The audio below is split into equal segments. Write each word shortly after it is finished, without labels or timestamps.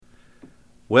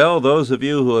Well, those of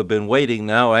you who have been waiting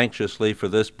now anxiously for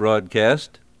this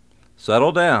broadcast,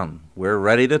 settle down. We're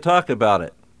ready to talk about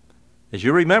it. As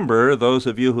you remember, those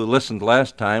of you who listened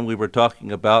last time, we were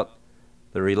talking about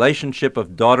the relationship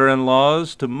of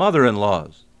daughter-in-laws to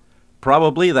mother-in-laws.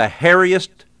 Probably the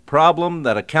hairiest problem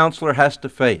that a counselor has to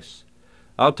face.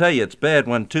 I'll tell you, it's bad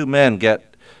when two men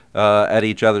get at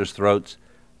each other's throats,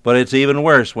 but it's even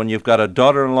worse when you've got a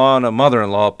daughter-in-law and a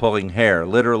mother-in-law pulling hair,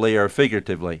 literally or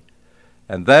figuratively.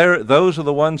 And those are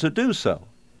the ones who do so.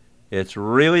 It's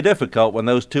really difficult when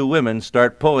those two women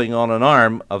start pulling on an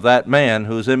arm of that man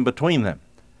who's in between them.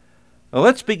 Well,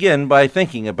 let's begin by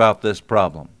thinking about this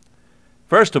problem.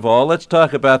 First of all, let's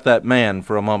talk about that man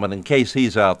for a moment in case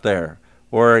he's out there,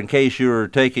 or in case you're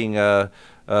taking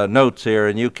notes here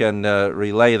and you can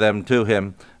relay them to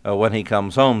him when he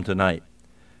comes home tonight.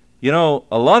 You know,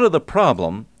 a lot of the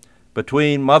problem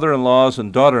between mother-in-laws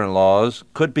and daughter-in-laws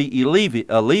could be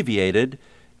alleviated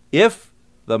if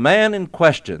the man in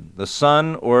question, the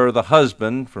son or the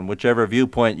husband, from whichever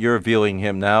viewpoint you're viewing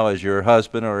him now as your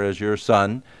husband or as your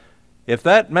son, if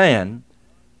that man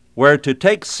were to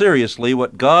take seriously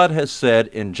what God has said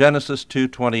in Genesis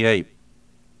 2:28,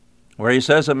 where he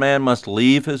says a man must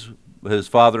leave his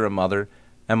father and mother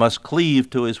and must cleave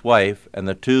to his wife, and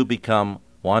the two become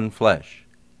one flesh.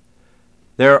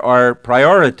 There are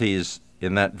priorities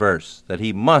in that verse that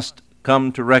he must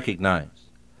come to recognize.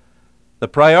 The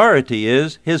priority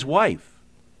is his wife.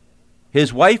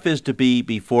 His wife is to be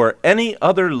before any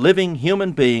other living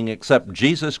human being except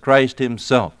Jesus Christ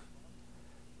himself.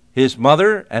 His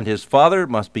mother and his father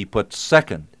must be put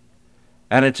second.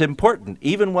 And it's important,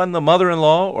 even when the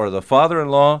mother-in-law or the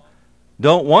father-in-law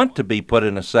don't want to be put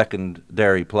in a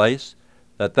secondary place,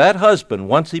 that husband,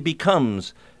 once he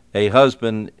becomes a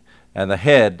husband and the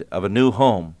head of a new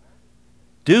home,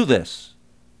 do this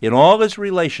in all his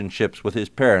relationships with his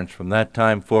parents from that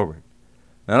time forward.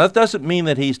 Now, that doesn't mean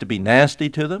that he's to be nasty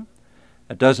to them.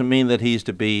 It doesn't mean that he's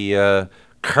to be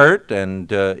curt and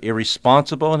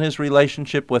irresponsible in his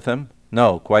relationship with them.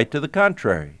 No, quite to the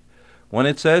contrary. When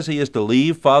it says he is to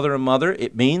leave father and mother,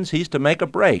 it means he's to make a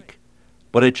break.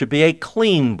 But it should be a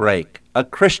clean break, a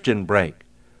Christian break,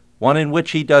 one in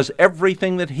which he does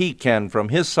everything that he can from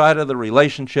his side of the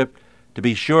relationship to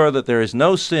be sure that there is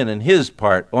no sin on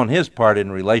his part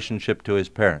in relationship to his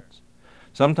parents.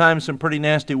 Sometimes some pretty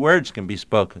nasty words can be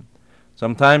spoken.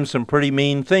 Sometimes some pretty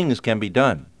mean things can be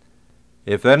done.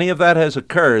 If any of that has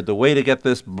occurred, the way to get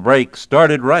this break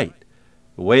started right,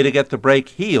 the way to get the break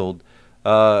healed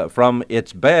from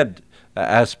its bad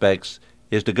aspects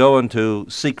is to go and to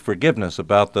seek forgiveness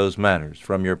about those matters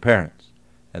from your parents,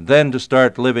 and then to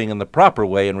start living in the proper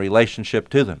way in relationship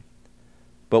to them.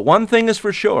 But one thing is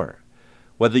for sure,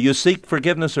 whether you seek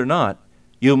forgiveness or not,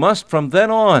 you must from then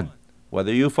on,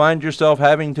 whether you find yourself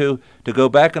having to go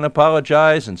back and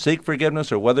apologize and seek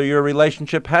forgiveness, or whether your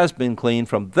relationship has been clean,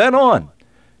 from then on,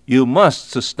 you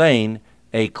must sustain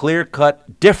a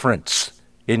clear-cut difference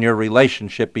in your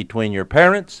relationship between your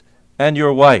parents and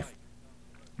your wife.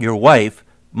 Your wife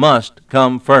must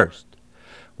come first.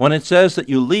 When it says that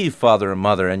you leave father and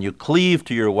mother and you cleave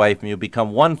to your wife and you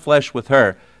become one flesh with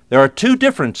her, there are two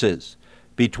differences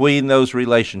between those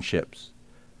relationships.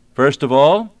 First of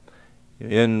all,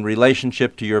 in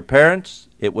relationship to your parents,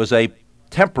 it was a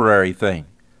temporary thing.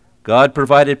 God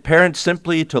provided parents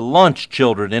simply to launch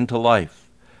children into life,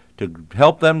 to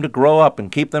help them to grow up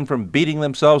and keep them from beating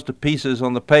themselves to pieces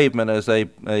on the pavement as they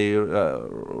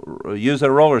use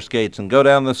their roller skates and go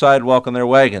down the sidewalk in their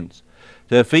wagons,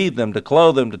 to feed them, to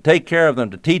clothe them, to take care of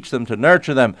them, to teach them, to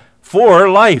nurture them for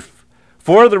life,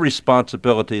 for the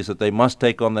responsibilities that they must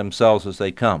take on themselves as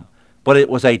they come. But it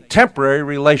was a temporary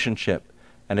relationship.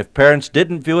 And if parents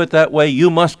didn't view it that way, you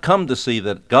must come to see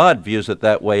that God views it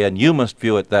that way, and you must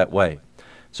view it that way.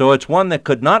 So it's one that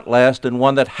could not last, and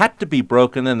one that had to be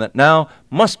broken, and that now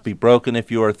must be broken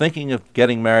if you are thinking of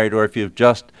getting married or if you've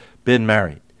just been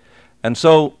married. And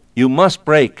so you must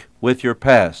break with your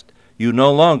past. You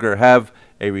no longer have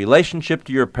a relationship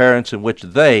to your parents in which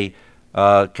they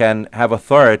can have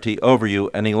authority over you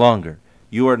any longer.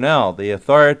 You are now the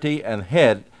authority and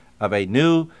head of a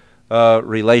new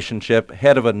relationship,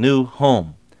 head of a new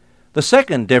home. The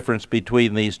second difference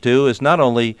between these two is not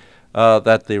only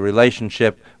that the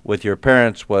relationship with your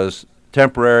parents was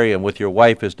temporary and with your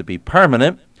wife is to be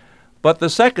permanent, but the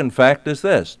second fact is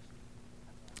this.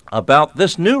 About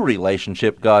this new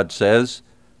relationship, God says,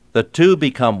 the two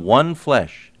become one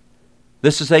flesh.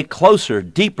 This is a closer,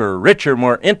 deeper, richer,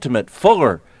 more intimate,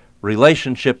 fuller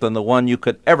relationship than the one you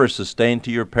could ever sustain to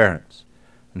your parents.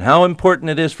 And how important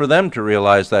it is for them to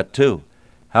realize that too.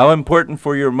 How important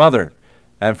for your mother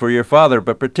and for your father,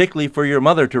 but particularly for your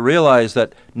mother, to realize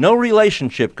that no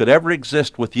relationship could ever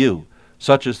exist with you,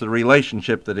 such as the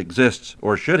relationship that exists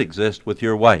or should exist with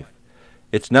your wife.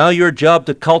 It's now your job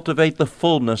to cultivate the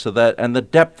fullness of that and the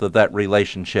depth of that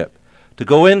relationship, to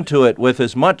go into it with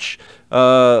as much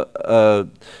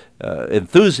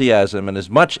enthusiasm and as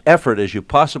much effort as you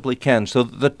possibly can, so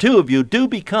that the two of you do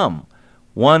become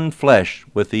one flesh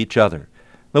with each other.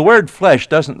 The word flesh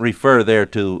doesn't refer there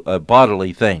to a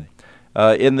bodily thing.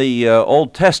 In the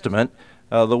Old Testament,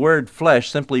 the word flesh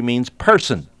simply means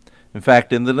person. In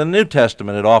fact, in the New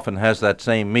Testament, it often has that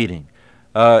same meaning.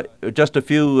 Just a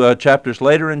few chapters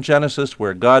later in Genesis,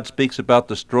 where God speaks about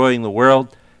destroying the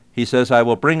world, he says, I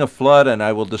will bring a flood and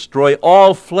I will destroy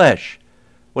all flesh.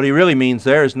 What he really means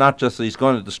there is not just that he's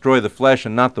going to destroy the flesh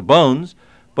and not the bones,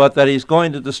 but that he's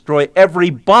going to destroy every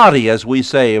body, as we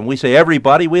say. And we say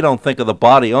everybody, we don't think of the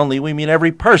body only, we mean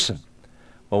every person.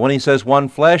 Well, when he says one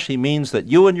flesh, he means that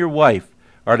you and your wife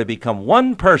are to become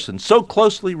one person, so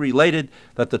closely related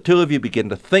that the two of you begin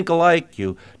to think alike,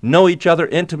 you know each other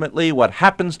intimately, what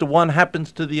happens to one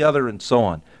happens to the other, and so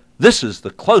on. This is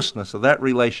the closeness of that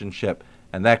relationship,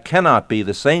 and that cannot be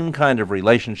the same kind of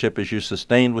relationship as you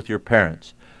sustained with your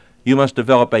parents. You must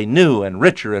develop a new and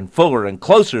richer and fuller and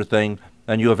closer thing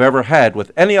than you have ever had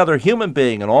with any other human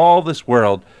being in all this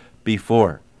world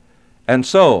before. And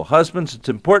so, husbands, it's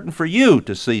important for you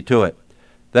to see to it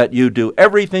that you do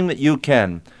everything that you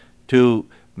can to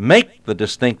make the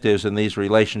distinctives in these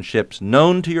relationships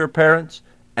known to your parents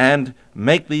and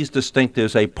make these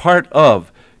distinctives a part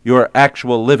of your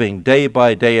actual living day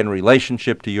by day in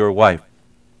relationship to your wife.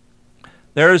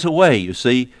 There is a way, you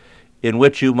see, in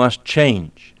which you must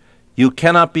change. You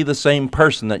cannot be the same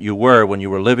person that you were when you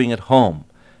were living at home.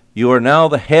 You are now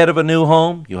the head of a new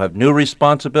home. You have new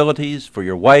responsibilities for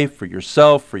your wife, for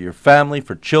yourself, for your family,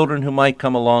 for children who might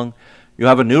come along. You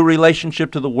have a new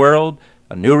relationship to the world,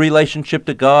 a new relationship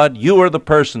to God. You are the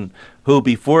person who,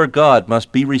 before God,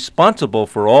 must be responsible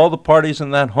for all the parties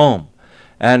in that home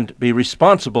and be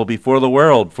responsible before the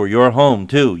world for your home,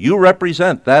 too. You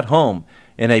represent that home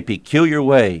in a peculiar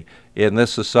way in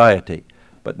this society.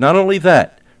 But not only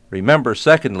that, remember,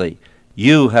 secondly,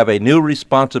 you have a new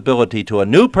responsibility to a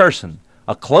new person,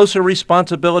 a closer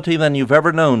responsibility than you've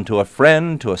ever known to a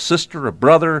friend, to a sister, a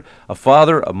brother, a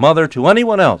father, a mother, to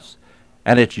anyone else.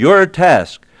 And it's your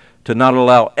task to not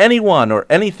allow anyone or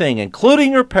anything,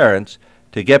 including your parents,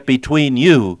 to get between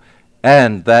you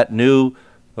and that new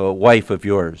wife of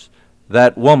yours,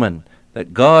 that woman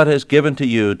that God has given to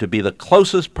you to be the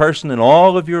closest person in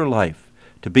all of your life,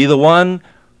 to be the one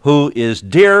who is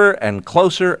dearer and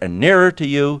closer and nearer to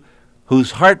you,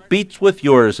 whose heart beats with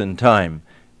yours in time,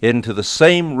 into the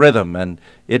same rhythm and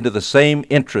into the same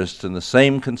interests and the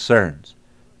same concerns.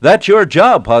 That's your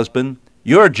job, husband.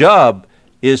 Your job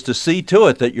is to see to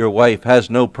it that your wife has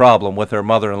no problem with her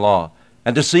mother-in-law,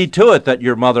 and to see to it that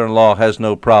your mother-in-law has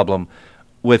no problem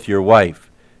with your wife.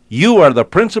 You are the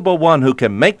principal one who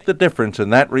can make the difference in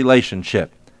that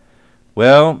relationship.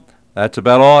 Well, that's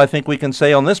about all I think we can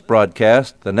say on this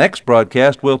broadcast. The next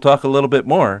broadcast, we'll talk a little bit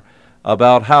more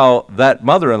about how that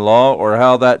mother-in-law or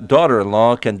how that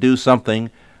daughter-in-law can do something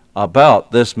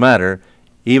about this matter,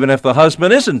 even if the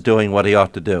husband isn't doing what he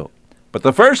ought to do. But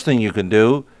the first thing you can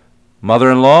do,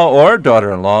 mother-in-law or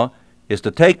daughter-in-law, is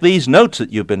to take these notes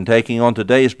that you've been taking on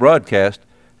today's broadcast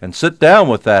and sit down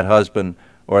with that husband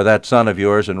or that son of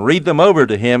yours and read them over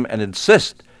to him and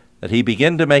insist that he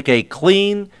begin to make a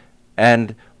clean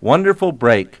and wonderful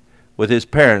break with his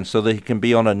parents so that he can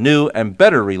be on a new and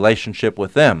better relationship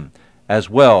with them as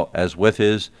well as with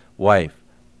his wife.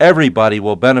 Everybody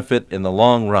will benefit in the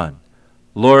long run.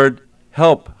 Lord,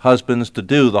 help husbands to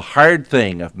do the hard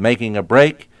thing of making a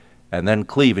break and then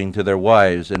cleaving to their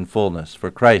wives in fullness. For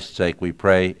Christ's sake we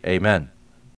pray, amen.